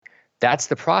That's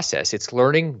the process. It's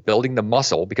learning, building the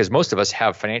muscle, because most of us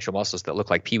have financial muscles that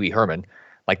look like Pee Wee Herman,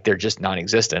 like they're just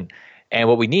non-existent. And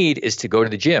what we need is to go to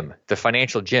the gym, the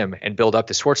financial gym, and build up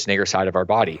the Schwarzenegger side of our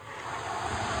body.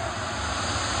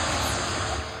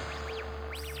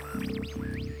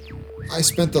 I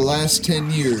spent the last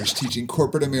 10 years teaching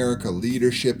corporate America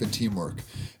leadership and teamwork.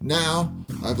 Now,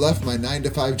 I've left my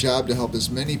 9-to-5 job to help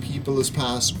as many people as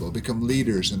possible become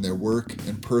leaders in their work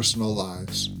and personal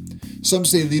lives. Some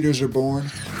say leaders are born,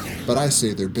 but I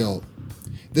say they're built.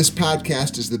 This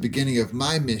podcast is the beginning of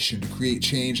my mission to create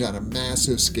change on a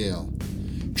massive scale.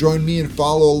 Join me and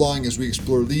follow along as we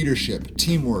explore leadership,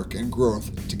 teamwork, and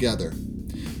growth together.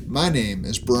 My name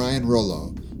is Brian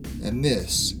Rollo, and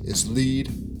this is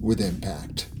Lead with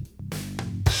Impact.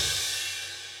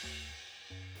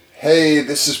 Hey,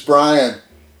 this is Brian.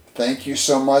 Thank you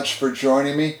so much for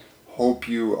joining me. Hope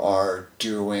you are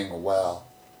doing well.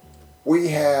 We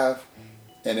have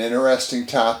an interesting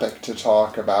topic to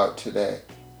talk about today,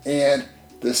 and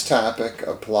this topic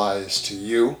applies to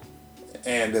you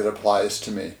and it applies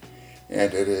to me,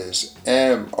 and it is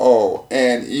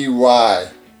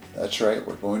money. That's right,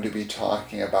 we're going to be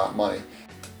talking about money,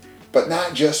 but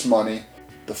not just money,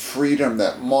 the freedom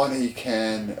that money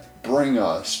can bring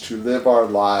us to live our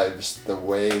lives the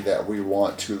way that we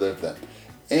want to live them,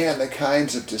 and the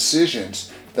kinds of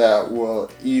decisions that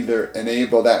will either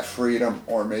enable that freedom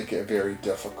or make it very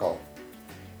difficult.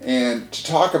 And to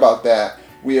talk about that,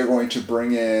 we are going to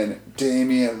bring in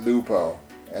Damian Lupo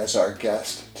as our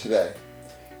guest today.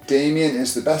 Damian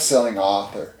is the best-selling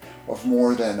author of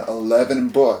more than 11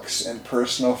 books in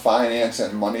personal finance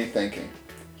and money thinking.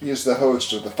 He is the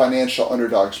host of the Financial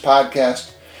Underdogs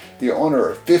podcast, the owner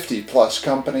of 50-plus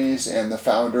companies, and the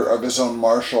founder of his own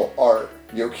martial art,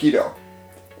 Yokido.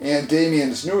 And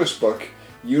Damian's newest book,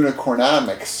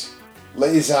 Unicornomics,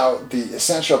 lays out the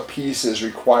essential pieces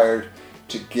required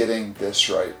to getting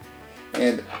this right.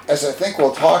 And as I think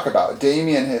we'll talk about,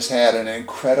 Damian has had an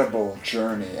incredible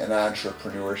journey in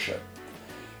entrepreneurship.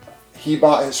 He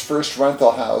bought his first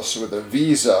rental house with a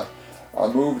Visa, a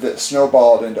move that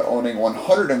snowballed into owning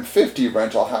 150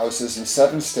 rental houses in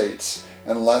 7 states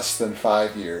in less than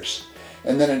 5 years.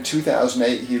 And then in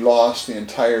 2008, he lost the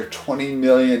entire $20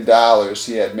 million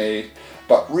he had made,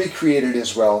 but recreated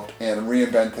his wealth and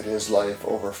reinvented his life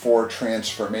over 4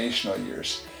 transformational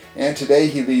years. And today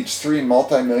he leads 3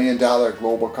 multi-million-dollar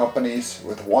global companies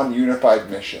with one unified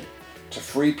mission: to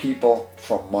free people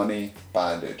from money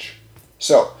bondage.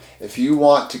 So, if you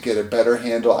want to get a better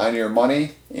handle on your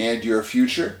money and your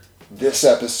future, this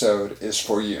episode is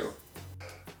for you.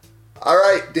 All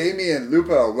right, Damian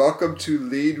Lupo, welcome to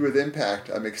Lead with Impact.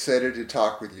 I'm excited to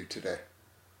talk with you today.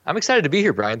 I'm excited to be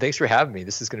here, Brian. Thanks for having me.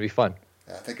 This is going to be fun.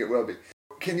 I think it will be.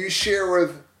 Can you share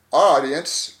with our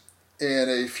audience in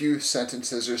a few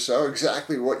sentences or so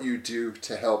exactly what you do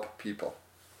to help people?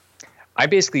 I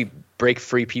basically break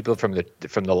free people from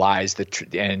the lies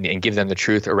and give them the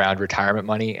truth around retirement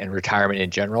money and retirement in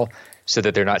general, so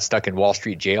that they're not stuck in Wall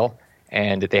Street jail,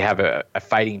 and that they have a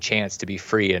fighting chance to be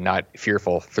free and not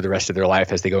fearful for the rest of their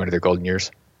life as they go into their golden years.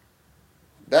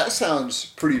 That sounds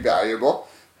pretty valuable.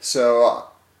 So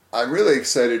I'm really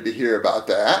excited to hear about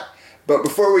that. But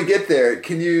before we get there,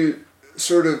 can you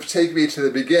sort of take me to the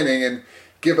beginning and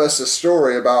give us a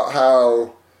story about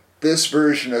how this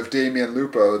version of Damian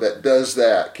Lupo that does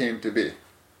that came to be?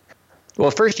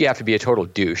 Well, first you have to be a total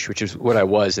douche, which is what I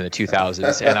was in the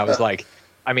 2000s. And I was like,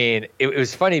 I mean, it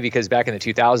was funny because back in the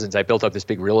 2000s, I built up this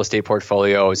big real estate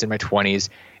portfolio. I was in my 20s,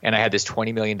 and I had this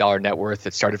 $20 million net worth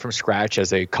that started from scratch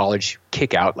as a college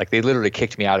kick out. Like, they literally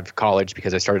kicked me out of college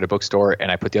because I started a bookstore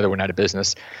and I put the other one out of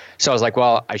business. So I was like,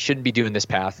 well, I shouldn't be doing this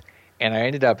path. And I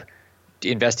ended up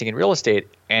investing in real estate,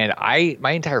 and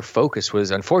my entire focus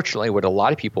was, unfortunately, what a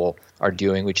lot of people are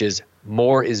doing, which is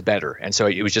more is better. And so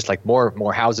it was just like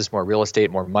more houses, more real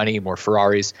estate, more money, more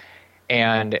Ferraris.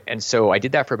 And so I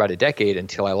did that for about a decade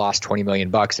until I lost $20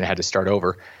 million and had to start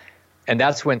over. And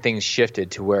that's when things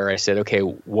shifted to where I said, okay,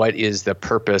 what is the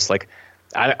purpose? Like,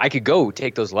 I could go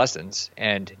take those lessons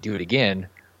and do it again.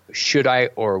 Should I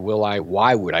or will I?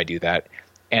 Why would I do that?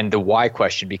 And the why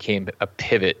question became a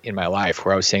pivot in my life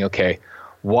where I was saying, okay,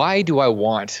 why do I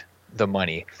want the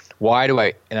money?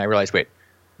 And I realized, wait,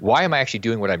 why am I actually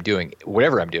doing what I'm doing,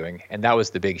 whatever I'm doing? And that was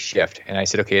the big shift. And I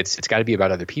said, okay, it's got to be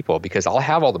about other people, because I'll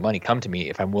have all the money come to me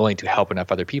if I'm willing to help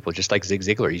enough other people, just like Zig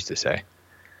Ziglar used to say.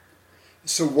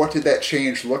 So what did that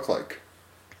change look like?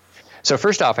 So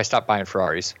first off, I stopped buying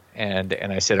Ferraris, and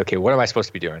I said, okay, what am I supposed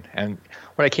to be doing? And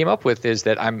what I came up with is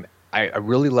that I'm I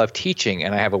really love teaching,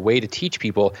 and I have a way to teach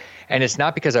people. And it's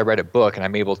not because I read a book and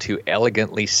I'm able to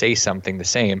elegantly say something the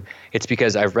same. It's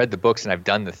because I've read the books and I've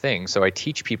done the thing. So I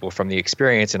teach people from the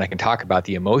experience, and I can talk about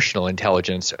the emotional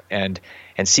intelligence and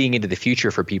seeing into the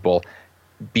future for people,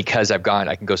 because I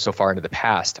can go so far into the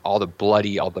past, all the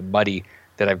bloody, all the muddy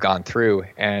that I've gone through.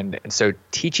 And so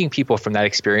teaching people from that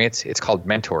experience, it's called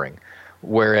mentoring.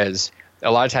 Whereas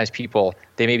a lot of times people,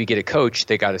 they maybe get a coach,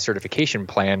 they got a certification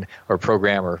plan or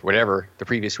program or whatever the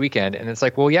previous weekend. And it's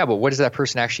like, well, yeah, but what does that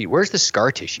person actually, where's the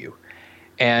scar tissue?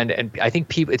 And I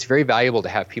think it's very valuable to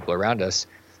have people around us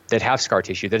that have scar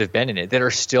tissue, that have been in it, that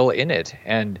are still in it.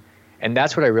 And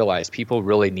that's what I realized. People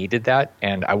really needed that,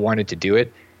 and I wanted to do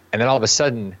it. And then all of a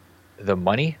sudden, the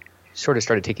money sort of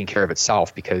started taking care of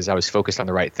itself, because I was focused on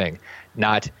the right thing,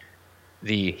 not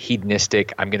the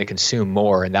hedonistic, I'm going to consume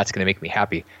more and that's going to make me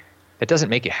happy. That doesn't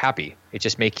make you happy. It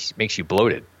just makes you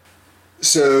bloated.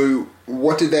 So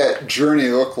what did that journey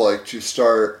look like to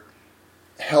start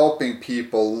helping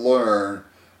people learn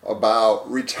about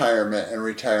retirement and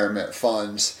retirement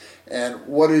funds? And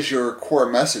what is your core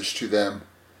message to them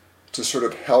to sort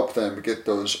of help them get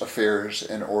those affairs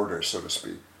in order, so to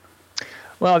speak?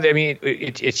 Well, I mean,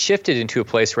 it shifted into a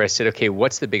place where I said, okay,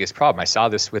 what's the biggest problem? I saw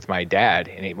this with my dad,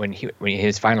 and when in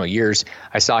his final years,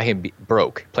 I saw him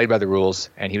broke, played by the rules,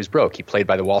 and he was broke. He played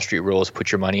by the Wall Street rules,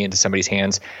 put your money into somebody's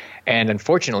hands, and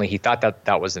unfortunately, he thought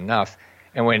that was enough.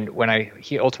 And when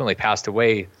he ultimately passed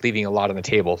away, leaving a lot on the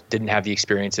table, didn't have the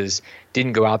experiences,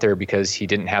 didn't go out there because he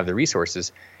didn't have the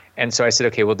resources. And so I said,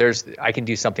 okay, well, I can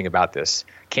do something about this.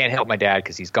 Can't help my dad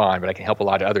because he's gone, but I can help a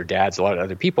lot of other dads, a lot of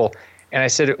other people. And I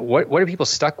said, what are people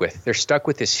stuck with? They're stuck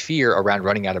with this fear around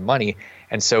running out of money.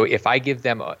 And so if I give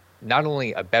them not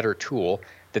only a better tool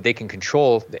that they can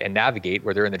control and navigate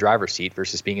where they're in the driver's seat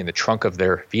versus being in the trunk of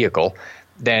their vehicle,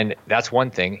 then that's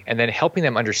one thing. And then helping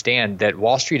them understand that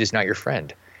Wall Street is not your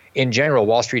friend. In general,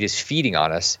 Wall Street is feeding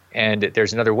on us. And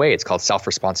there's another way. It's called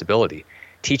self-responsibility.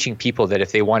 Teaching people that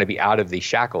if they want to be out of the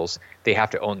shackles, they have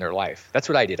to own their life. That's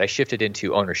what I did. I shifted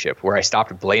into ownership, where I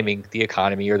stopped blaming the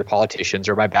economy or the politicians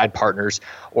or my bad partners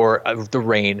or the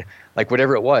rain, like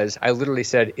whatever it was. I literally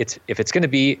said, if it's going to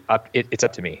be up, it's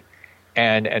up to me.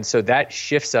 And so that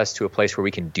shifts us to a place where we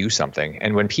can do something.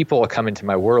 And when people come into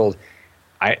my world,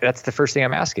 that's the first thing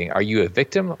I'm asking. Are you a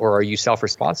victim or are you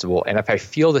self-responsible? And if I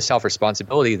feel the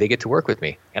self-responsibility, they get to work with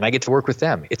me and I get to work with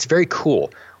them. It's very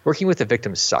cool. Working with the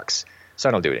victim sucks. So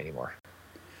I don't do it anymore.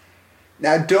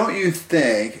 Now, don't you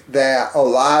think that a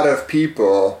lot of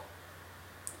people,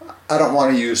 I don't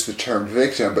want to use the term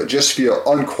victim, but just feel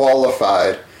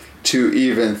unqualified to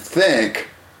even think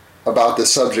about the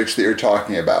subjects that you're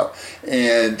talking about,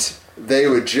 and they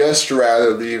would just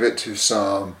rather leave it to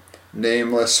some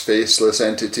nameless, faceless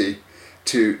entity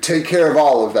to take care of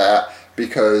all of that,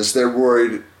 because they're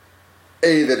worried,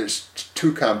 A, that it's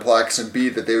too complex, and B,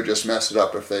 that they would just mess it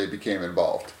up if they became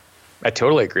involved? I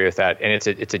totally agree with that. And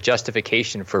it's a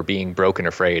justification for being broke and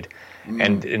afraid.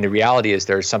 And the reality is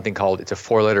there's something it's a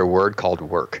 4-letter word called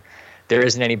work. There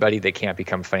isn't anybody that can't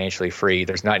become financially free.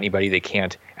 There's not anybody that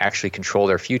can't actually control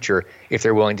their future if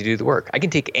they're willing to do the work. I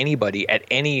can take anybody at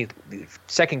any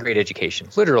second grade education,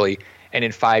 literally, and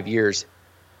in 5 years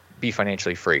be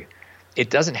financially free. It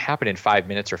doesn't happen in 5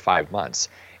 minutes or 5 months.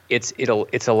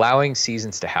 It's allowing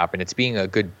seasons to happen. It's being a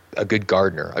good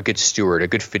gardener, a good steward, a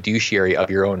good fiduciary of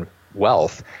your own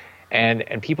wealth,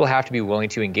 and people have to be willing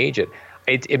to engage it.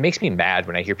 It makes me mad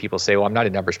when I hear people say, well, I'm not a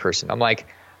numbers person. I'm like,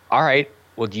 all right,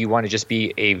 well, do you want to just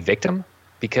be a victim?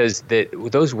 Because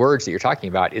those words that you're talking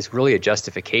about is really a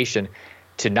justification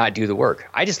to not do the work.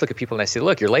 I just look at people and I say,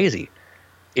 look, you're lazy.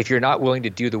 If you're not willing to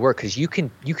do the work, because you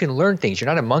can learn things. You're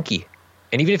not a monkey.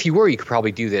 And even if you were, you could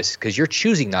probably do this because you're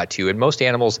choosing not to. And most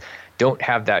animals don't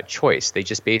have that choice. They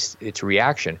just base its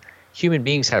reaction. Human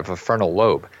beings have a frontal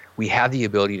lobe. We have the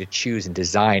ability to choose and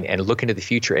design and look into the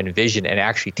future and vision and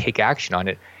actually take action on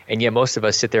it. And yet most of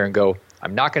us sit there and go,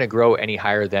 I'm not going to grow any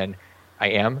higher than I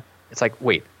am. It's like,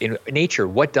 wait, in nature,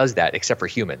 what does that except for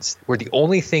humans? We're the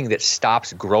only thing that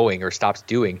stops growing or stops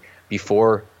doing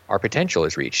before our potential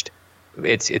is reached.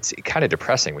 It's kind of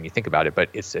depressing when you think about it, but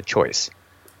it's a choice.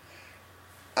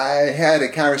 I had a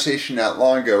conversation not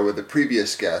long ago with a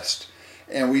previous guest,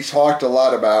 and we talked a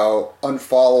lot about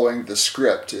unfollowing the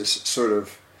script is sort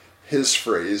of his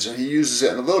phrase, and he uses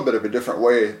it in a little bit of a different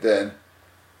way than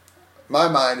my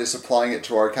mind is applying it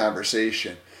to our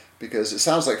conversation, because it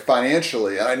sounds like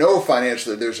financially, and I know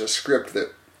financially there's a script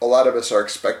that a lot of us are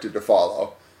expected to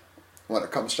follow when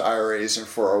it comes to IRAs and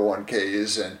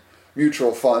 401ks and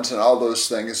mutual funds and all those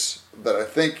things that I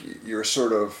think you're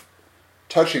sort of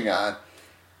touching on.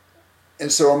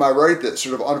 And so am I right that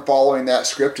sort of unfollowing that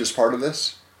script is part of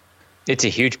this? It's a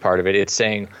huge part of it. It's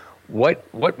saying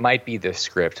what might be the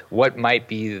script, what might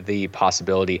be the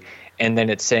possibility, and then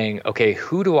it's saying, okay,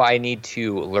 who do I need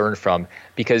to learn from?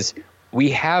 Because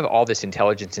we have all this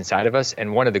intelligence inside of us,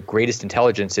 and one of the greatest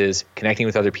intelligence is connecting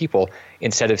with other people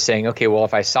instead of saying, okay, well,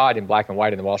 if I saw it in black and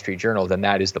white in the Wall Street Journal, then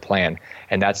that is the plan,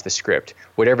 and that's the script.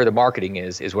 Whatever the marketing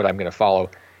is what I'm going to follow.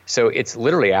 So it's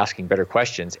literally asking better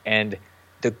questions. And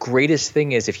the greatest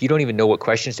thing is, if you don't even know what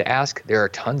questions to ask, there are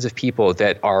tons of people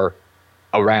that are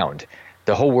around.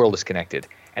 The whole world is connected.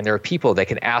 And there are people that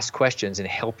can ask questions and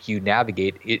help you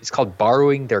navigate. It's called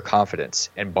borrowing their confidence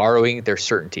and borrowing their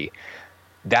certainty.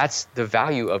 That's the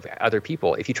value of other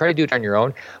people. If you try to do it on your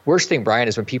own, worst thing, Brian,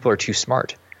 is when people are too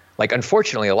smart. Like,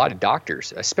 unfortunately, a lot of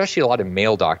doctors, especially a lot of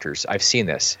male doctors, I've seen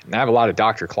this. And I have a lot of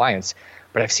doctor clients,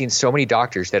 but I've seen so many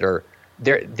doctors that are,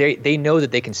 they know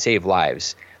that they can save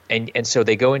lives. And so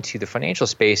they go into the financial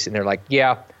space and they're like,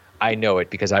 yeah, I know it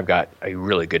because I've got a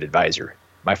really good advisor.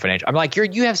 I'm like,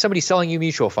 you have somebody selling you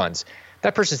mutual funds.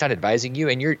 That person's not advising you,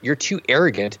 and you're too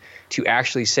arrogant to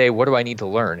actually say, what do I need to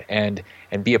learn, and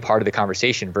be a part of the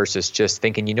conversation versus just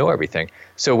thinking you know everything.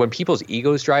 So when people's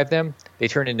egos drive them, they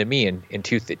turn into me in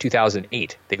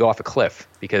 2008. They go off a cliff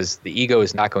because the ego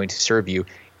is not going to serve you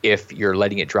if you're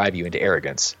letting it drive you into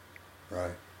arrogance.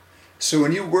 Right. So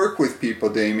when you work with people,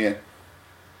 Damien,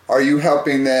 are you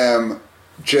helping them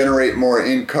generate more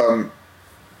income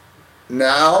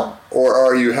now, or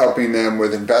are you helping them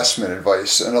with investment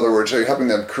advice? In other words, are you helping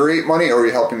them create money, or are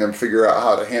you helping them figure out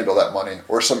how to handle that money,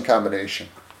 or some combination?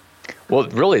 Well,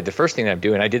 really, the first thing that I'm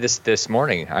doing, I did this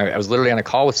morning. I was literally on a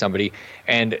call with somebody,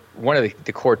 and one of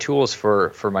the core tools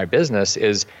for my business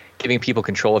is giving people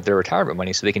control of their retirement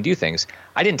money so they can do things.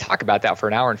 I didn't talk about that for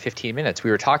an hour and 15 minutes.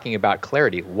 We were talking about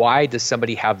clarity. Why does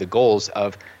somebody have the goals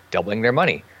of doubling their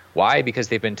money? Why? Because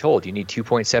they've been told you need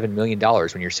 $2.7 million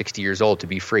when you're 60 years old to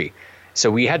be free. So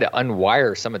we had to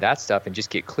unwire some of that stuff and just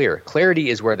get clear. Clarity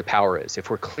is where the power is. If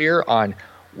we're clear on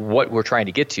what we're trying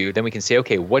to get to, then we can say,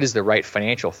 okay, what is the right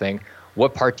financial thing?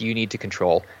 What part do you need to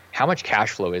control? How much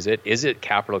cash flow is it? Is it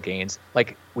capital gains?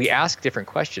 Like, we ask different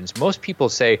questions. Most people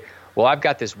say, well, I've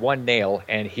got this one nail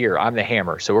and here, I'm the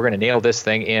hammer. So we're going to nail this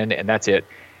thing in and that's it.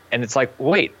 And it's like,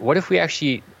 wait, what if we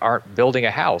actually aren't building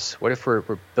a house? What if we're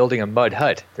building a mud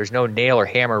hut? There's no nail or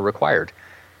hammer required.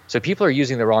 So people are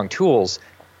using the wrong tools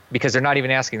because they're not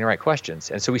even asking the right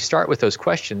questions. And so we start with those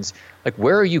questions, like,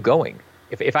 where are you going?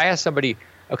 If I ask somebody,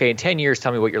 okay, in 10 years,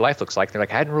 tell me what your life looks like. They're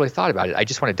like, I hadn't really thought about it. I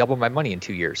just want to double my money in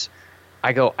 2 years.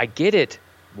 I go, I get it.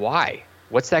 Why?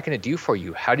 What's that going to do for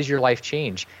you? How does your life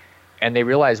change? And they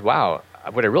realize, wow,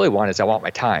 what I really want is I want my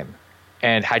time.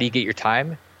 And how do you get your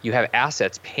time? You have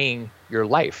assets paying your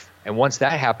life. And once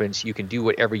that happens, you can do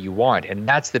whatever you want. And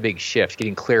that's the big shift,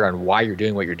 getting clear on why you're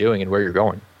doing what you're doing and where you're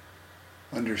going.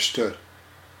 Understood.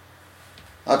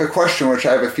 I have a question which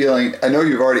I have a feeling, I know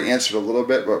you've already answered a little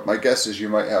bit, but my guess is you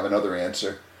might have another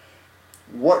answer.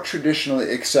 What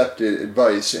traditionally accepted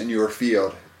advice in your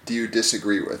field do you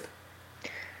disagree with?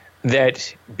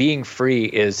 That being free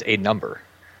is a number,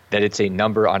 that it's a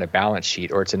number on a balance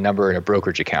sheet or it's a number in a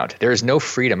brokerage account. There is no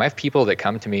freedom. I have people that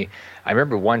come to me. I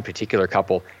remember one particular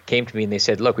couple came to me and they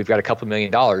said, look, we've got a couple $1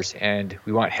 million and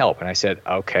we want help. And I said,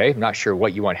 okay, I'm not sure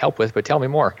what you want help with, but tell me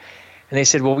more. And they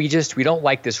said, well, we don't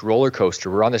like this roller coaster.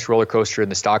 We're on this roller coaster in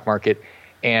the stock market.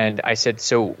 And I said,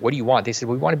 so what do you want? They said,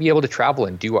 we want to be able to travel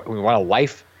and we want a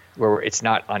life where it's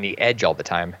not on the edge all the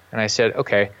time. And I said,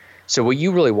 okay, so what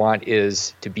you really want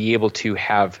is to be able to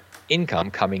have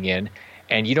income coming in,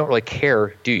 and you don't really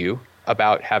care, do you,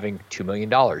 about having $2 million?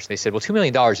 They said, well, $2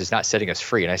 million is not setting us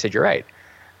free. And I said, you're right.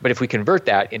 But if we convert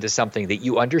that into something that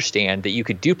you understand, that you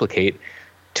could duplicate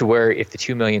to where if the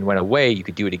 2 million went away, you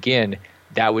could do it again,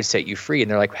 that would set you free. And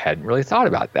they're like, I hadn't really thought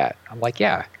about that. I'm like,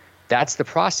 yeah, that's the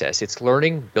process. It's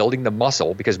learning, building the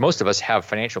muscle, because most of us have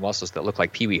financial muscles that look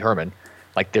like Pee Wee Herman,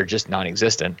 like they're just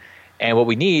non-existent. And what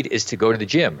we need is to go to the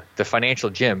gym, the financial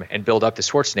gym, and build up the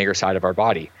Schwarzenegger side of our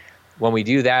body. When we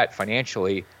do that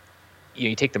financially,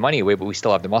 you take the money away, but we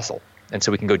still have the muscle. And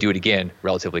so we can go do it again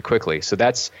relatively quickly. So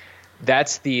that's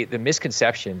the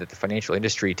misconception that the financial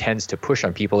industry tends to push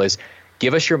on people is,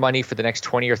 give us your money for the next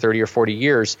 20 or 30 or 40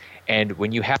 years, and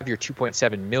when you have your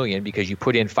 2.7 million because you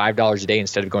put in $5 a day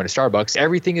instead of going to Starbucks,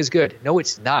 everything is good. No,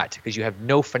 it's not, because you have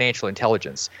no financial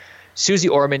intelligence. Susie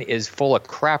Orman is full of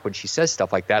crap when she says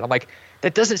stuff like that. I'm like,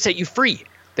 that doesn't set you free.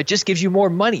 That just gives you more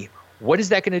money. What is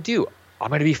that going to do? I'm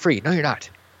going to be free. No, you're not.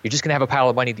 You're just going to have a pile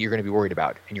of money that you're going to be worried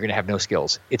about, and you're going to have no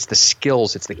skills. It's the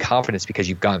skills, it's the confidence because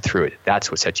you've gone through it.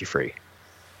 That's what sets you free.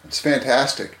 It's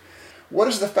fantastic. What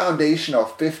is the foundational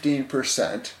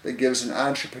 15% that gives an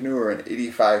entrepreneur an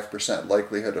 85%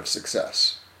 likelihood of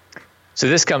success? So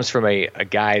this comes from a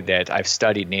guy that I've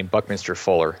studied named Buckminster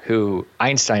Fuller, who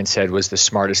Einstein said was the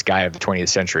smartest guy of the 20th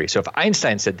century. So if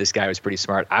Einstein said this guy was pretty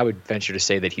smart, I would venture to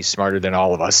say that he's smarter than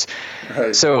all of us.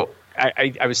 Right. So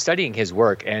I was studying his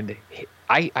work, and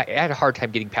I had a hard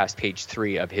time getting past page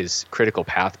 3 of his Critical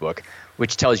Path book,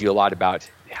 which tells you a lot about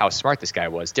how smart this guy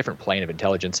was, different plane of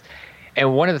intelligence.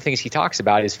 And one of the things he talks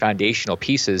about is foundational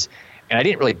pieces. And I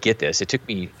didn't really get this. It took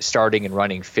me starting and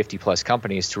running 50 plus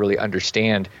companies to really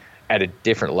understand at a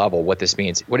different level what this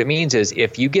means. What it means is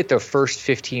if you get the first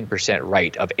 15%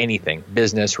 right of anything,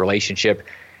 business, relationship,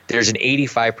 there's an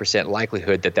 85%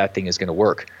 likelihood that that thing is going to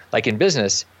work. Like in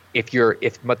business, if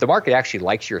the market actually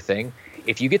likes your thing,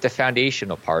 if you get the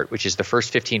foundational part, which is the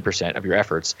first 15% of your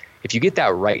efforts, if you get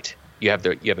that right, you have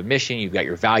a mission, you've got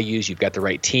your values, you've got the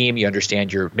right team, you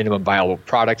understand your minimum viable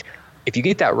product. If you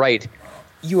get that right,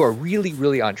 you are really,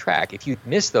 really on track. If you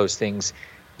miss those things,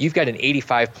 you've got an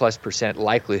 85+%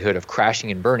 likelihood of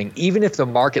crashing and burning, even if the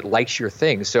market likes your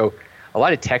thing. So a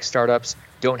lot of tech startups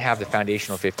don't have the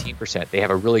foundational 15%. They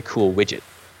have a really cool widget.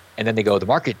 And then they go, the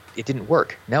market, it didn't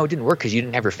work. No, it didn't work because you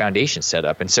didn't have your foundation set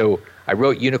up. And so I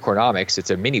wrote Unicornomics. It's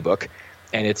a mini book,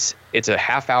 and it's a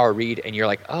half-hour read, and you're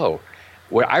like, oh,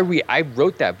 what I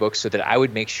wrote that book so that I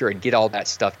would make sure and get all that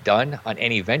stuff done on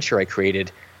any venture I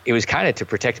created. It was kind of to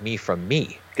protect me from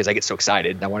me because I get so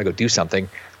excited and I want to go do something.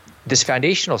 This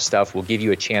foundational stuff will give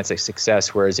you a chance at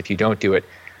success, whereas if you don't do it,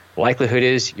 likelihood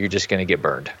is you're just going to get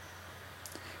burned.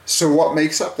 So what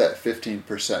makes up that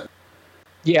 15%?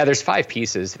 Yeah, there's 5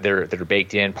 pieces that are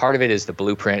baked in. Part of it is the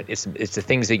blueprint. It's the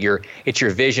things that it's your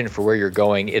vision for where you're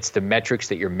going. It's the metrics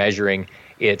that you're measuring.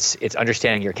 It's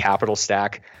understanding your capital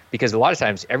stack, because a lot of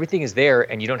times everything is there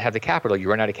and you don't have the capital. You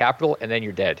run out of capital and then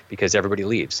you're dead because everybody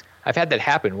leaves. I've had that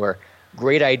happen where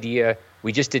great idea,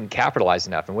 we just didn't capitalize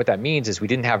enough. And what that means is we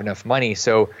didn't have enough money,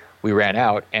 so we ran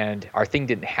out and our thing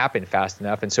didn't happen fast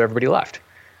enough, and so everybody left.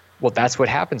 Well, that's what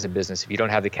happens in business if you don't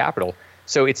have the capital.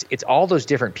 So it's all those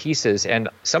different pieces, and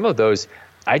some of those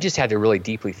I just had to really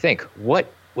deeply think, what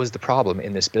was the problem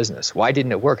in this business? Why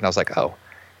didn't it work? And I was like, oh,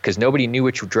 because nobody knew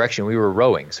which direction we were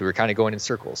rowing, so we were kind of going in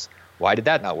circles. Why did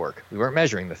that not work? We weren't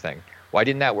measuring the thing. Why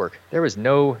didn't that work?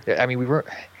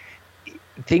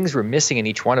 Things were missing in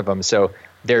each one of them. So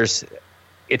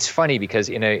it's funny because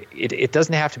it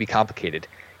doesn't have to be complicated.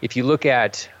 If you look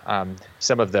at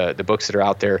some of the books that are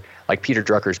out there, like Peter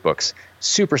Drucker's books,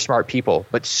 super smart people,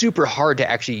 but super hard to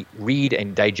actually read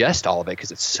and digest all of it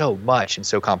because it's so much and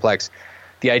so complex.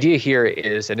 The idea here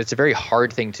is, and it's a very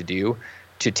hard thing to do,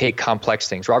 to take complex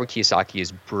things. Robert Kiyosaki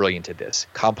is brilliant at this.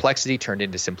 Complexity turned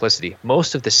into simplicity.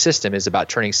 Most of the system is about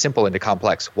turning simple into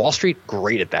complex. Wall Street,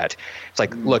 great at that. It's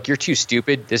like, look, you're too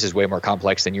stupid. This is way more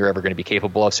complex than you're ever going to be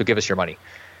capable of, so give us your money.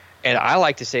 And I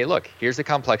like to say, look, here's the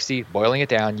complexity, boiling it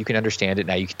down, you can understand it,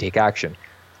 now you can take action.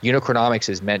 Unicornomics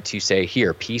is meant to say,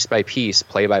 here, piece by piece,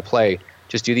 play by play,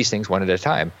 just do these things one at a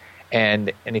time.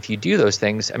 And if you do those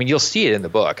things, I mean, you'll see it in the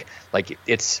book. And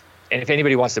if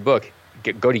anybody wants the book,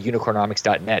 go to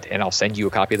unicornomics.net and I'll send you a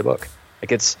copy of the book.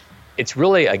 Like it's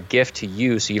really a gift to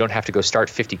you, so you don't have to go start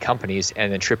 50 companies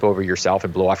and then trip over yourself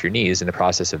and blow off your knees in the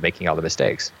process of making all the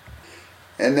mistakes.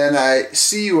 And then I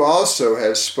see you also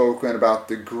have spoken about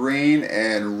the green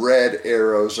and red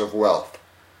arrows of wealth.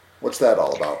 What's that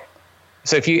all about?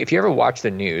 So if you ever watch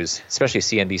the news, especially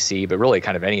CNBC, but really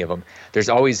kind of any of them, there's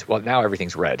always, well, now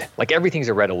everything's red. Like everything's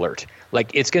a red alert.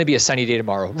 Like it's going to be a sunny day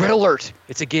tomorrow. Red alert.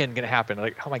 It's again going to happen.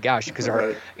 Like, oh my gosh, because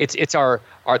it's our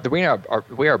the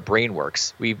way our brain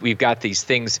works. We've got these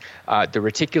things, the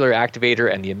reticular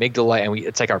activator and the amygdala, and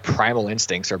it's like our primal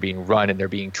instincts are being run and they're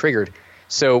being triggered.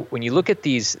 So when you look at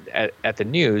these at the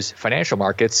news, financial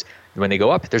markets, when they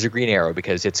go up, there's a green arrow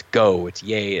because it's go, it's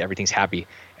yay, everything's happy.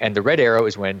 And the red arrow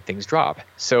is when things drop.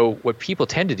 So what people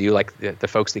tend to do, like the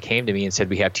folks that came to me and said,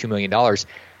 we have $2 million.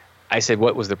 I said,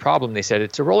 what was the problem? They said,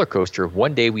 it's a roller coaster.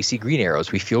 One day we see green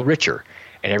arrows, we feel richer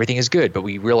and everything is good. But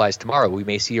we realize tomorrow we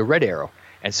may see a red arrow.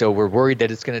 And so we're worried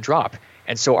that it's going to drop.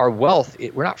 And so our wealth,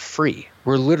 we're not free.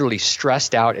 We're literally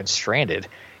stressed out and stranded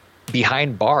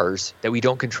behind bars that we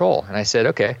don't control. And I said,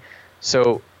 okay,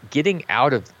 so getting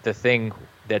out of the thing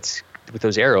that's with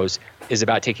those arrows is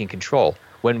about taking control.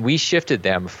 When we shifted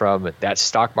them from that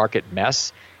stock market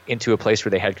mess into a place where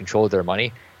they had control of their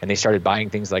money and they started buying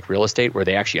things like real estate where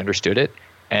they actually understood it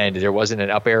and there wasn't an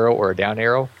up arrow or a down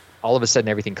arrow, all of a sudden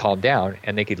everything calmed down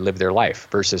and they could live their life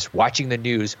versus watching the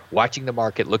news, watching the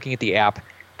market, looking at the app.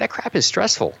 That crap is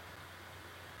stressful.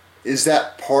 Is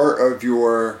that part of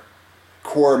your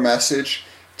core message,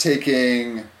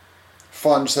 taking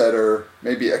funds that are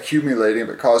maybe accumulating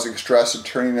but causing stress and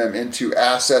turning them into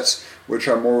assets which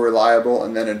are more reliable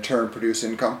and then in turn produce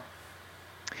income?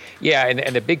 Yeah,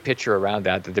 and the big picture around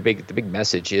that, the big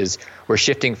message is we're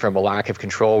shifting from a lack of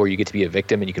control where you get to be a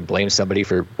victim and you can blame somebody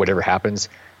for whatever happens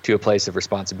to a place of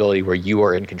responsibility where you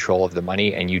are in control of the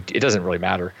money and it doesn't really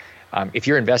matter. If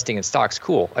you're investing in stocks,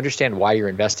 cool. Understand why you're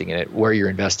investing in it, where you're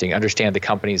investing, understand the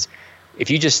companies.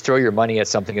 If you just throw your money at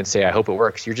something and say, I hope it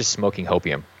works, you're just smoking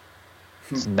hopium.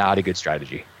 It's not a good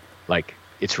strategy. Like,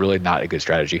 it's really not a good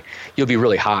strategy. You'll be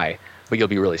really high, but you'll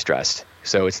be really stressed.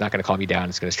 So it's not going to calm you down.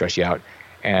 It's going to stress you out.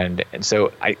 And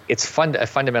so it's a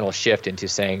fundamental shift into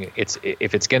saying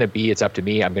if it's going to be, it's up to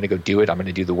me. I'm going to go do it. I'm going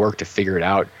to do the work to figure it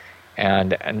out.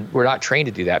 And we're not trained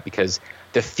to do that because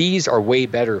the fees are way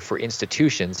better for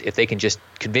institutions if they can just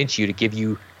convince you to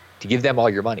give them all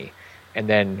your money, and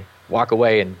then walk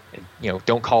away and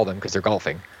don't call them because they're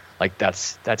golfing. Like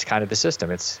that's kind of the system.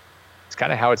 It's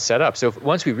kind of how it's set up. So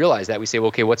once we realize that, we say, well,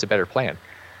 okay, what's a better plan?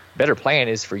 Better plan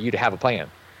is for you to have a plan.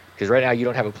 Because right now you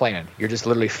don't have a plan. You're just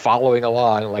literally following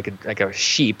along like a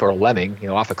sheep or a lemming,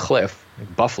 off a cliff,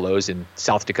 like buffaloes in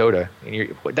South Dakota.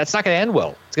 And that's not going to end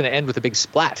well. It's going to end with a big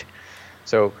splat.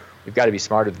 So we've got to be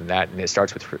smarter than that, and it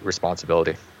starts with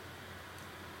responsibility.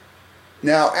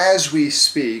 Now, as we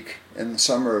speak in the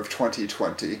summer of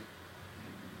 2020,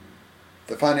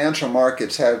 the financial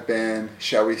markets have been,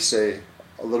 shall we say,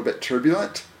 a little bit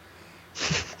turbulent?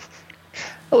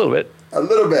 A little bit. A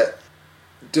little bit.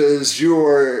 Does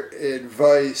your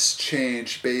advice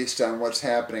change based on what's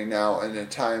happening now in a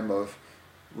time of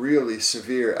really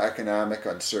severe economic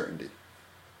uncertainty?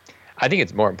 I think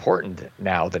it's more important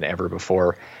now than ever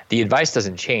before. The advice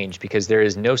doesn't change because there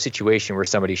is no situation where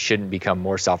somebody shouldn't become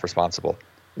more self-responsible.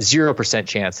 0%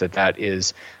 chance that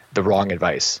is the wrong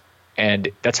advice. And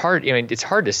that's hard. It's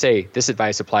hard to say this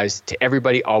advice applies to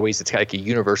everybody always. It's like a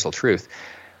universal truth.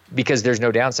 Because there's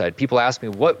no downside. People ask me,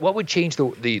 what would change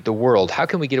the world? How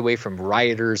can we get away from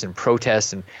rioters and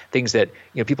protests and things that,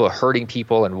 people are hurting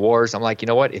people and wars? I'm like, you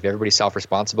know what? If everybody's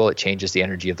self-responsible, it changes the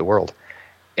energy of the world.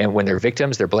 And when they're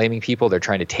victims, they're blaming people. They're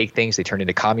trying to take things. They turn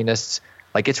into communists.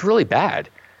 Like, it's really bad.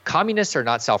 Communists are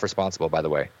not self-responsible, by the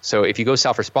way. So if you go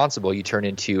self-responsible, you turn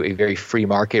into a very free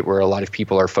market where a lot of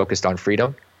people are focused on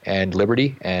freedom and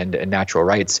liberty and natural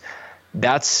rights.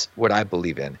 That's what I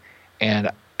believe in.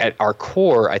 And at our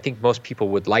core, I think most people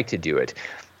would like to do it.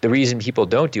 The reason people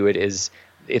don't do it is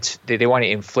they want to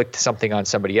inflict something on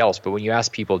somebody else. But when you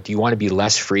ask people, do you want to be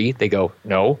less free? They go,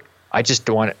 no, I just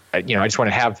don't want to, I just want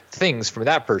to have things from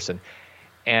that person.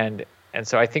 And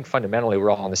so I think fundamentally we're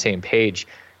all on the same page.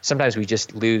 Sometimes we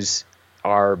just lose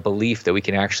our belief that we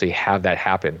can actually have that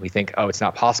happen. We think, oh, it's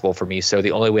not possible for me. So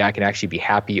the only way I can actually be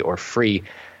happy or free,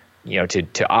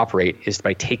 to operate is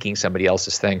by taking somebody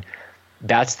else's thing.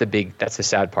 That's the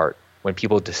sad part, when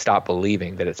people just stop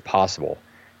believing that it's possible.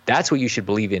 That's what you should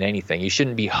believe in anything. You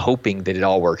shouldn't be hoping that it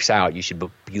all works out. You should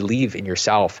believe in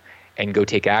yourself and go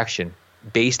take action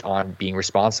based on being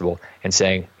responsible and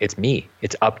saying, it's me,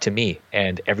 it's up to me.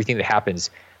 And everything that happens,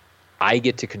 I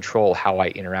get to control how I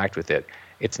interact with it.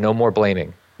 It's no more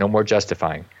blaming, no more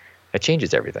justifying. That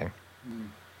changes everything.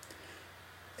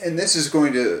 And this is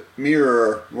going to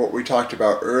mirror what we talked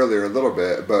about earlier a little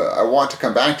bit, but I want to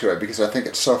come back to it because I think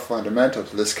it's so fundamental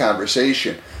to this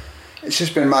conversation. It's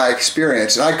just been my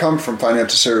experience, and I come from financial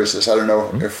services. I don't know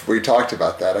if we talked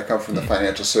about that. I come from the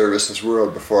financial services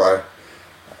world before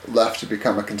I left to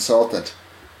become a consultant.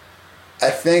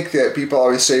 I think that people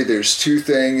always say there's two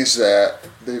things that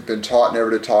they've been taught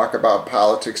never to talk about: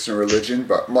 politics and religion,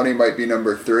 but money might be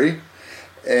number three.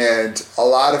 And a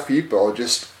lot of people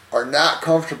just are not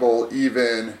comfortable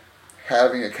even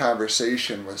having a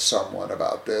conversation with someone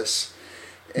about this.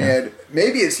 And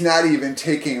maybe it's not even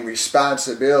taking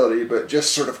responsibility, but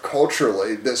just sort of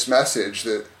culturally this message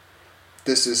that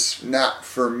this is not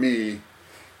for me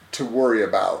to worry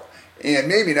about. And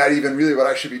maybe not even really what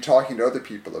I should be talking to other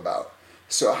people about.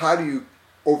 So how do you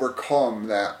overcome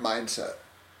that mindset?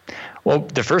 Well,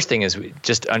 the first thing is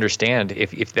just understand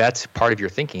if that's part of your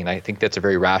thinking, and I think that's a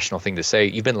very rational thing to say,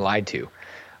 you've been lied to.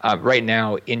 Right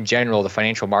now, in general, the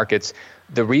financial markets,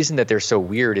 the reason that they're so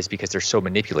weird is because they're so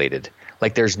manipulated.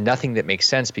 Like, there's nothing that makes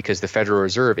sense because the Federal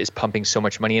Reserve is pumping so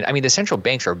much money in. I mean, the central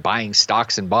banks are buying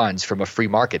stocks and bonds from a free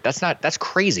market. That's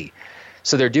crazy.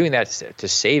 So they're doing that to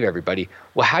save everybody.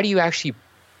 Well, how do you actually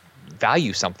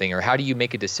value something, or how do you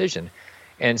make a decision?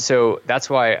 And so that's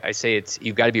why I say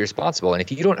you've got to be responsible. And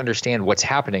if you don't understand what's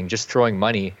happening, just throwing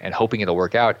money and hoping it'll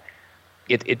work out,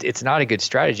 it's not a good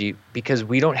strategy because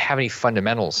we don't have any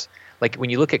fundamentals. Like, when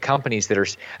you look at companies that are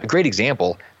 – a great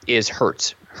example is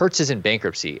Hertz. Hertz is in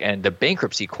bankruptcy, and the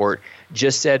bankruptcy court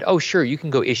just said, oh, sure, you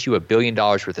can go issue $1 billion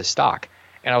worth of stock.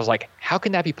 And I was like, how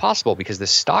can that be possible? Because the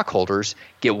stockholders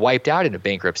get wiped out in a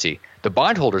bankruptcy. The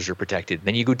bondholders are protected.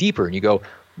 Then you go deeper and you go,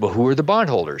 Well, who are the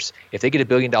bondholders? If they get $1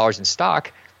 billion in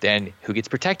stock, then who gets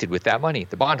protected with that money?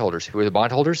 The bondholders. Who are the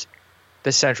bondholders?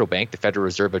 The central bank, the Federal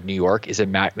Reserve of New York, is a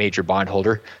major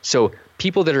bondholder. So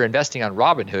people that are investing on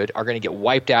Robinhood are going to get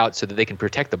wiped out so that they can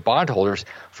protect the bondholders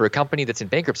for a company that's in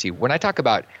bankruptcy. When I talk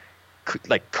about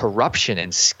like corruption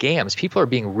and scams, people are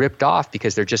being ripped off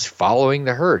because they're just following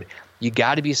the herd. You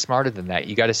got to be smarter than that.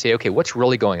 You got to say, okay, what's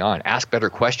really going on? Ask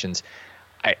better questions.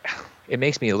 It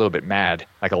makes me a little bit mad,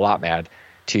 like a lot mad,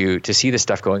 to see this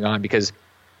stuff going on, because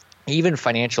even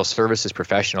financial services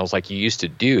professionals like you used to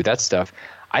do that stuff,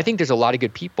 I think there's a lot of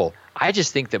good people. I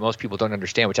just think that most people don't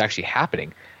understand what's actually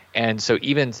happening. And so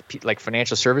even like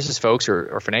financial services folks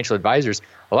or financial advisors,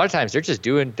 a lot of times they're just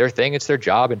doing their thing. It's their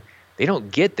job. And they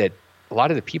don't get that a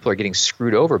lot of the people are getting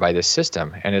screwed over by this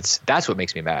system. And that's what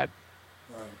makes me mad.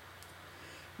 Right.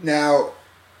 Now,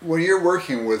 when you're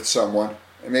working with someone,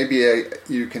 and maybe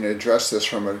you can address this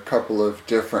from a couple of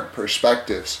different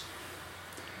perspectives.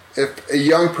 If a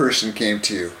young person came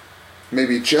to you,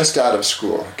 maybe just out of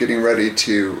school, getting ready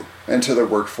to enter the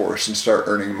workforce and start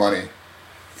earning money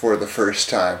for the first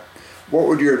time, what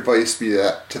would your advice be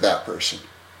to that person?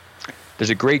 There's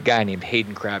a great guy named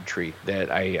Hayden Crabtree that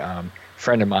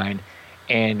friend of mine,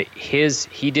 and he is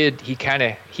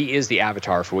the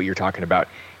avatar for what you're talking about.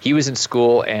 He was in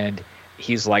school and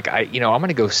he's like, I'm going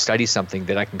to go study something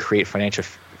that I can create financial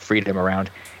freedom around.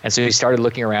 And so he started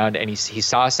looking around and he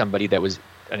saw somebody that was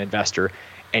an investor,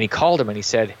 and he called him and he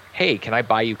said, hey, can I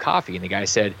buy you coffee? And the guy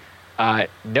said,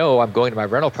 no, I'm going to my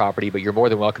rental property, but you're more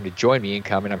than welcome to join me and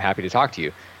come, and I'm happy to talk to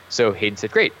you. So Hayden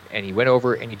said, great. And he went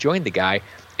over and he joined the guy.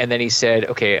 And then he said,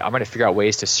 okay, I'm going to figure out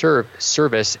ways to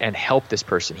service and help this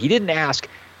person. He didn't ask,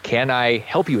 can I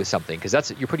help you with something?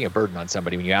 Because you're putting a burden on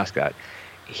somebody when you ask that.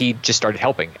 He just started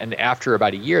helping. And after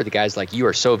about a year, the guy's like, you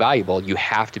are so valuable, you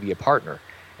have to be a partner.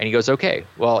 And he goes, okay,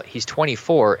 well, he's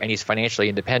 24 and he's financially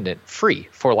independent, free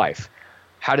for life.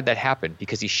 How did that happen?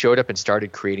 Because he showed up and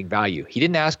started creating value. He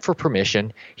didn't ask for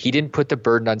permission. He didn't put the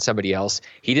burden on somebody else.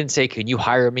 He didn't say, can you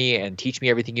hire me and teach me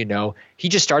everything you know? He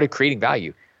just started creating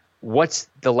value. What's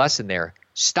the lesson there?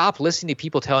 Stop listening to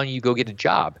people telling you go get a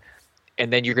job,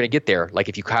 and then you're going to get there. Like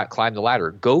if you climb the ladder,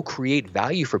 go create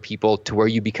value for people to where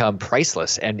you become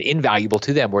priceless and invaluable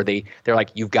to them, where they're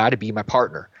like, you've got to be my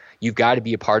partner. You've got to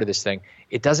be a part of this thing.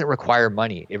 It doesn't require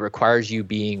money. It requires you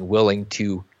being willing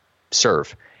to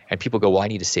serve. And people go, well, I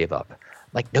need to save up. I'm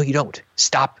like, no, you don't.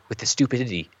 Stop with the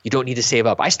stupidity. You don't need to save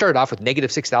up. I started off with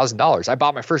negative $6,000. I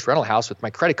bought my first rental house with my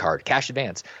credit card, cash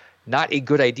advance. Not a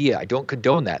good idea. I don't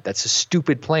condone that. That's a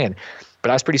stupid plan.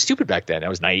 But I was pretty stupid back then. I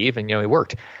was naive, and it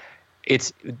worked.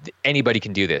 Anybody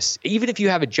can do this. Even if you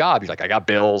have a job, you're like, I got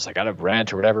bills, I got a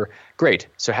rent or whatever. Great.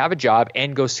 So have a job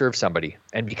and go serve somebody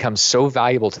and become so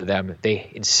valuable to them, they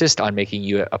insist on making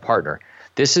you a partner.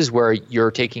 This is where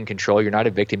you're taking control. You're not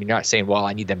a victim. You're not saying, well,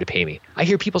 I need them to pay me. I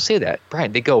hear people say that,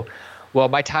 Brian. They go, well,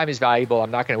 my time is valuable.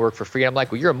 I'm not going to work for free. I'm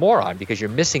like, well, you're a moron because you're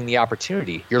missing the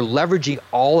opportunity. You're leveraging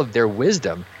all of their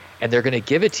wisdom, and they're going to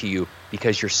give it to you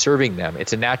because you're serving them.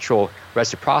 It's a natural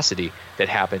reciprocity that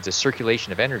happens, a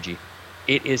circulation of energy.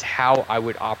 It is how I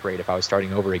would operate if I was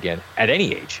starting over again at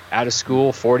any age, out of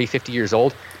school, 40, 50 years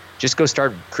old. Just go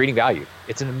start creating value.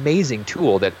 It's an amazing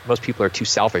tool that most people are too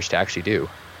selfish to actually do.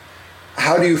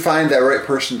 How do you find that right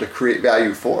person to create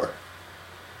value for?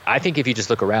 I think if you just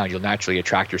look around, you'll naturally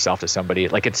attract yourself to somebody.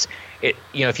 Like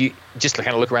if you just kind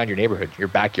of look around your neighborhood, your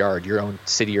backyard, your own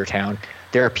city or town,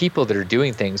 there are people that are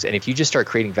doing things. And if you just start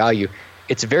creating value,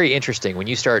 it's very interesting when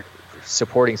you start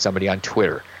supporting somebody on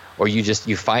Twitter, or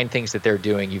you find things that they're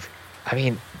doing.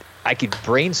 I could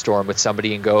brainstorm with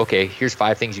somebody and go, okay, here's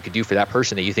 5 things you could do for that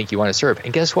person that you think you want to serve.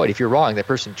 And guess what? If you're wrong, that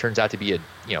person turns out to be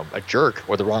a jerk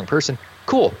or the wrong person.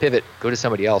 Cool, pivot, go to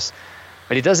somebody else.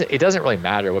 But it doesn't really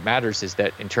matter. What matters is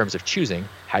that in terms of choosing,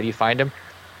 how do you find them?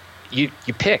 You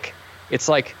pick. It's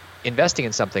like investing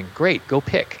in something. Great, go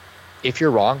pick. If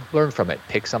you're wrong, learn from it.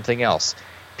 Pick something else.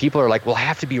 People are like, well, I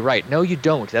have to be right. No, you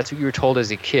don't. That's what you were told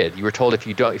as a kid. You were told if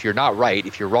you're not right,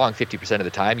 if you're wrong 50% of the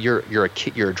time, you're a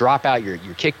dropout,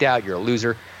 you're kicked out, you're a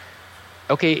loser.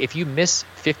 Okay, if you miss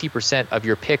 50% of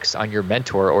your picks on your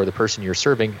mentor or the person you're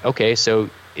serving, okay, so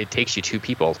it takes you 2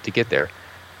 people to get there.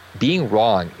 Being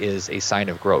wrong is a sign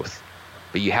of growth,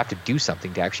 but you have to do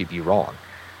something to actually be wrong.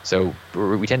 So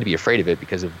we tend to be afraid of it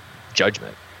because of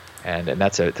judgment, and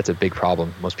that's a big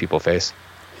problem most people face.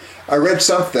 I read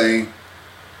something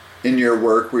in your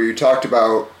work where you talked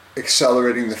about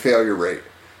accelerating the failure rate,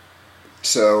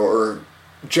 or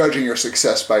judging your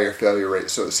success by your failure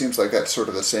rate. So it seems like that's sort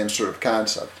of the same sort of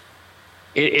concept.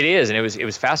 It is, and it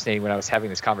was fascinating when I was having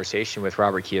this conversation with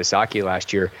Robert Kiyosaki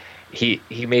last year. He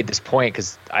made this point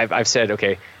because I've said,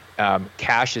 okay,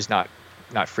 cash is not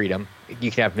not freedom.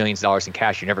 You can have millions of dollars in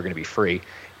cash. You're never going to be free.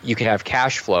 You can have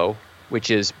cash flow, which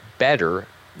is better,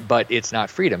 but it's not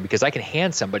freedom, because I can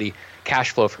hand somebody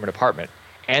cash flow from an apartment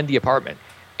and the apartment.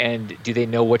 And do they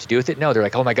know what to do with it? No, they're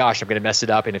like, oh my gosh, I'm going to mess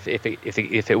it up. And if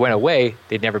it went away,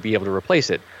 they'd never be able to replace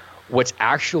it. What's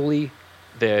actually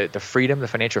the freedom, the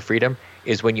financial freedom,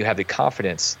 is when you have the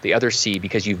confidence, the other C,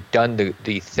 because you've done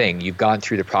the thing, you've gone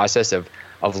through the process of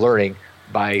learning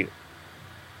by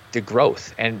the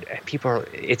growth. And people are,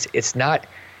 it's not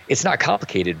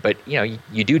complicated, but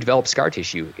you do develop scar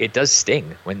tissue. It does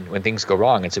sting when things go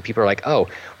wrong. And so people are like, oh,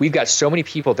 we've got so many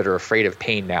people that are afraid of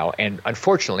pain now. And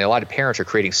unfortunately, a lot of parents are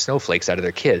creating snowflakes out of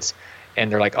their kids.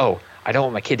 And they're like, oh, I don't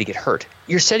want my kid to get hurt.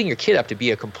 You're setting your kid up to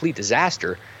be a complete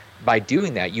disaster by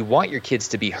doing that. You want your kids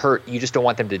to be hurt. You just don't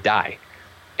want them to die.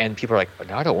 And people are like, oh,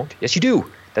 no, I don't. Yes, you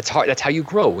do. That's how you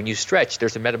grow. When you stretch,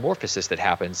 there's a metamorphosis that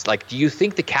happens. Like, do you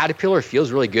think the caterpillar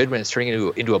feels really good when it's turning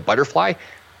into a butterfly?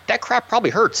 That crap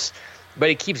probably hurts, but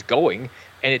it keeps going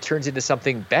and it turns into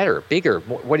something better, bigger,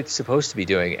 what it's supposed to be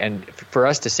doing. And for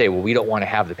us to say, well, we don't want to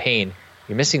have the pain,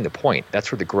 you're missing the point.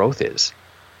 That's where the growth is.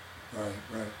 Right.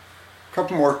 A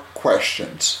couple more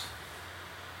questions.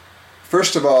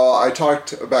 First of all, I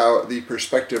talked about the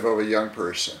perspective of a young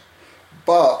person,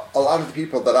 but a lot of the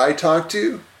people that I talk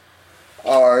to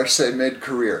are, say,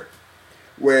 mid-career,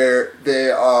 where they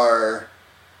are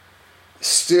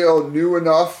still new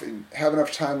enough and have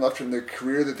enough time left in their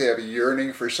career that they have a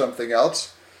yearning for something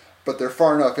else, but they're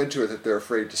far enough into it that they're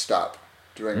afraid to stop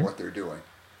doing what they're doing.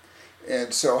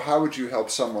 And so how would you help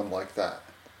someone like that?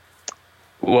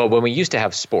 Well, when we used to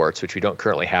have sports, which we don't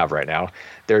currently have right now,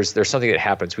 there's something that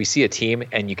happens. We see a team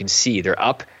and you can see they're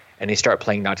up and they start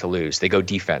playing not to lose. They go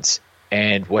defense.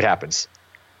 And what happens?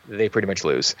 They pretty much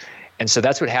lose. And so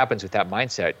that's what happens with that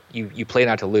mindset. You play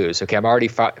not to lose. Okay, I'm already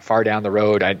far down the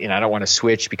road, and I don't want to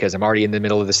switch because I'm already in the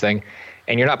middle of this thing,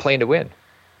 and you're not playing to win.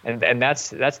 And that's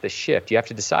the shift. You have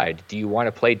to decide: do you want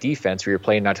to play defense, where you're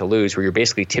playing not to lose, where you're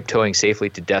basically tiptoeing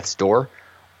safely to death's door,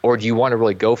 or do you want to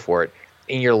really go for it?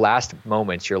 In your last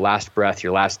moments, your last breath,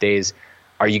 your last days,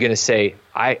 are you going to say,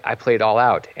 I played all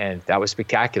out and that was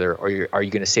spectacular, or are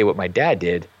you going to say what my dad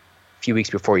did a few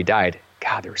weeks before he died?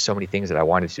 God, there were so many things that I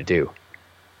wanted to do.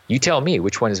 You tell me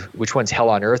which one's hell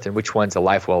on earth and which one's a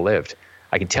life well lived.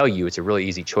 I can tell you it's a really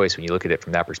easy choice when you look at it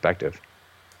from that perspective.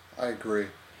 I agree.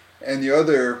 And the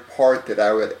other part that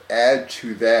I would add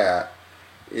to that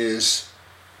is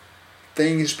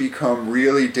things become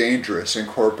really dangerous in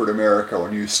corporate America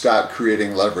when you stop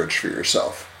creating leverage for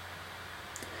yourself.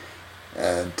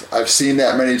 And I've seen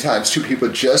that many times. Two people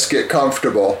just get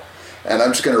comfortable and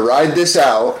I'm just going to ride this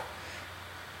out.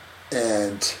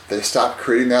 And they stop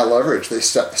creating that leverage. They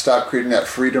stop creating that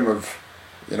freedom of,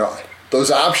 those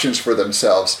options for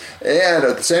themselves. And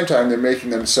at the same time, they're making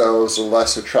themselves a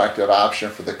less attractive option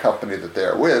for the company that they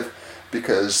are with,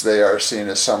 because they are seen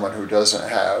as someone who doesn't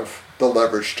have the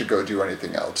leverage to go do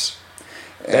anything else.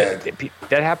 And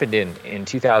that happened in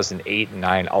 2008 and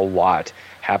 9 a lot.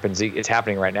 It's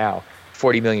happening right now.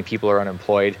 40 million people are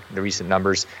unemployed, the recent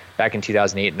numbers. Back in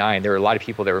 2008 and 9, there were a lot of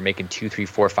people that were making $200,000,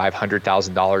 $300,000,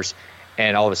 $500,000,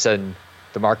 and all of a sudden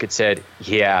the market said,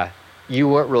 yeah, you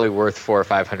weren't really worth $400,000 or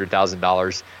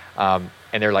 $500,000.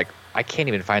 And they're like, I can't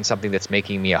even find something that's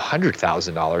making me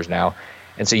 $100,000 now.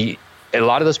 And so a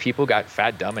lot of those people got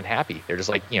fat, dumb, and happy. They're just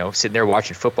like, sitting there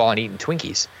watching football and eating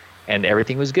Twinkies, and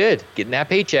everything was good, getting that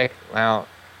paycheck. Well,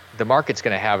 the market's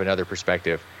going to have another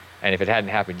perspective. And if it hadn't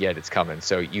happened yet, it's coming.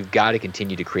 So you've got to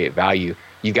continue to create value.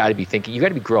 You've got to be thinking. You've got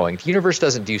to be growing. The universe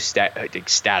doesn't do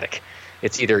static.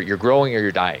 It's either you're growing or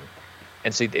you're dying.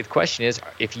 And so the question is,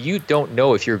 if you don't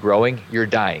know if you're growing, you're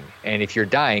dying. And if you're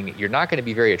dying, you're not going to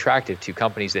be very attractive to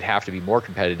companies that have to be more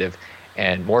competitive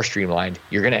and more streamlined.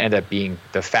 You're going to end up being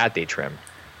the fat they trim.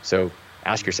 So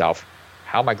ask yourself,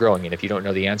 how am I growing? And if you don't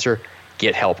know the answer,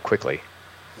 get help quickly.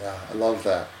 Yeah, I love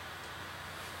that.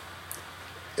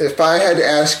 If I had to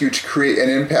ask you to create an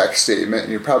impact statement,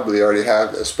 and you probably already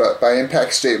have this, but by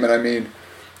impact statement I mean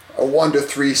a 1 to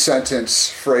 3 sentence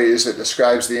phrase that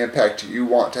describes the impact you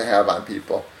want to have on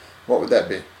people, what would that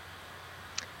be?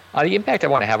 The impact I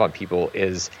want to have on people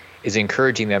is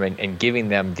encouraging them and giving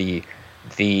them the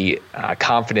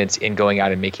confidence in going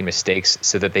out and making mistakes,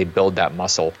 so that they build that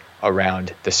muscle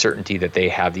around the certainty that they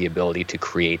have the ability to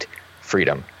create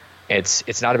freedom.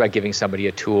 It's not about giving somebody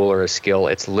a tool or a skill.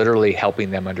 It's literally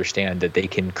helping them understand that they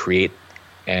can create,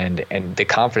 and the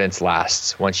confidence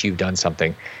lasts once you've done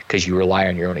something, because you rely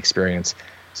on your own experience.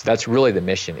 So that's really the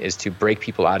mission, is to break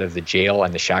people out of the jail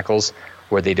and the shackles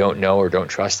where they don't know or don't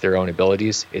trust their own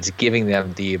abilities. It's giving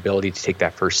them the ability to take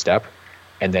that first step,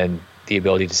 and then the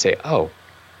ability to say, oh,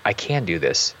 I can do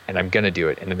this, and I'm going to do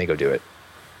it, and then they go do it.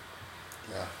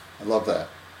 I love that.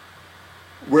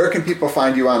 Where can people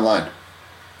find you online?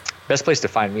 Best place to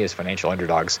find me is Financial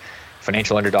Underdogs.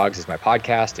 Financial Underdogs is my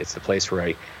podcast. It's the place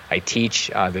where I teach.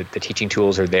 The teaching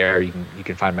tools are there. You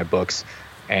can find my books,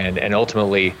 and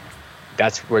ultimately,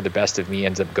 that's where the best of me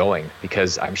ends up going,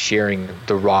 because I'm sharing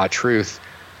the raw truth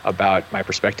about my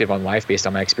perspective on life based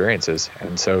on my experiences.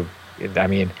 And so, I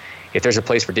mean, if there's a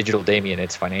place for digital Damien,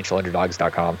 it's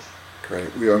financialunderdog's.com.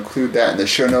 Great. We'll include that in the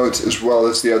show notes, as well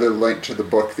as the other link to the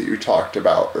book that you talked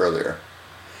about earlier.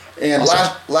 And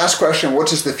awesome. last question, what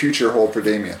does the future hold for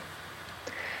Damien?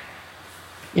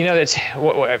 You know, that's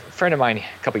what a friend of mine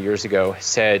a couple of years ago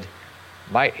said.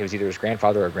 It was either his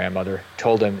grandfather or grandmother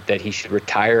told him that he should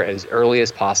retire as early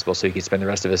as possible so he could spend the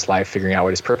rest of his life figuring out what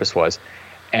his purpose was.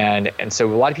 And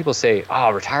so a lot of people say,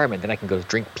 oh, retirement, then I can go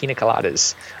drink pina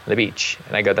coladas on the beach.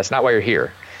 And I go, that's not why you're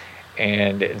here.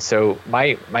 And so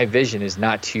my vision is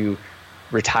not to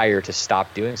retire to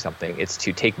stop doing something. It's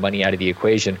to take money out of the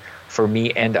equation for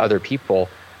me and other people,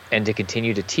 and to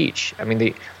continue to teach. I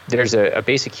mean, there's a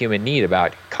basic human need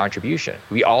about contribution.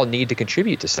 We all need to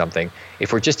contribute to something.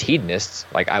 If we're just hedonists,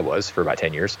 like I was for about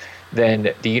 10 years,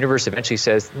 then the universe eventually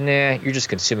says, nah, you're just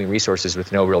consuming resources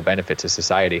with no real benefit to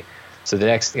society. So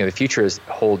the future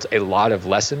holds a lot of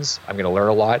lessons. I'm going to learn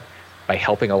a lot by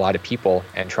helping a lot of people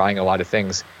and trying a lot of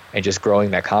things and just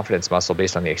growing that confidence muscle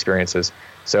based on the experiences.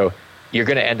 So you're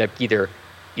going to end up either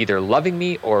loving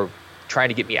me or trying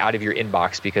to get me out of your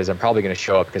inbox, because I'm probably going to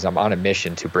show up because I'm on a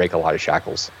mission to break a lot of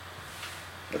shackles.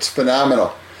 That's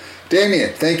phenomenal.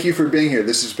 Damien, thank you for being here.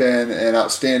 This has been an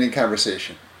outstanding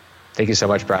conversation. Thank you so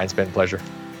much, Brian. It's been a pleasure.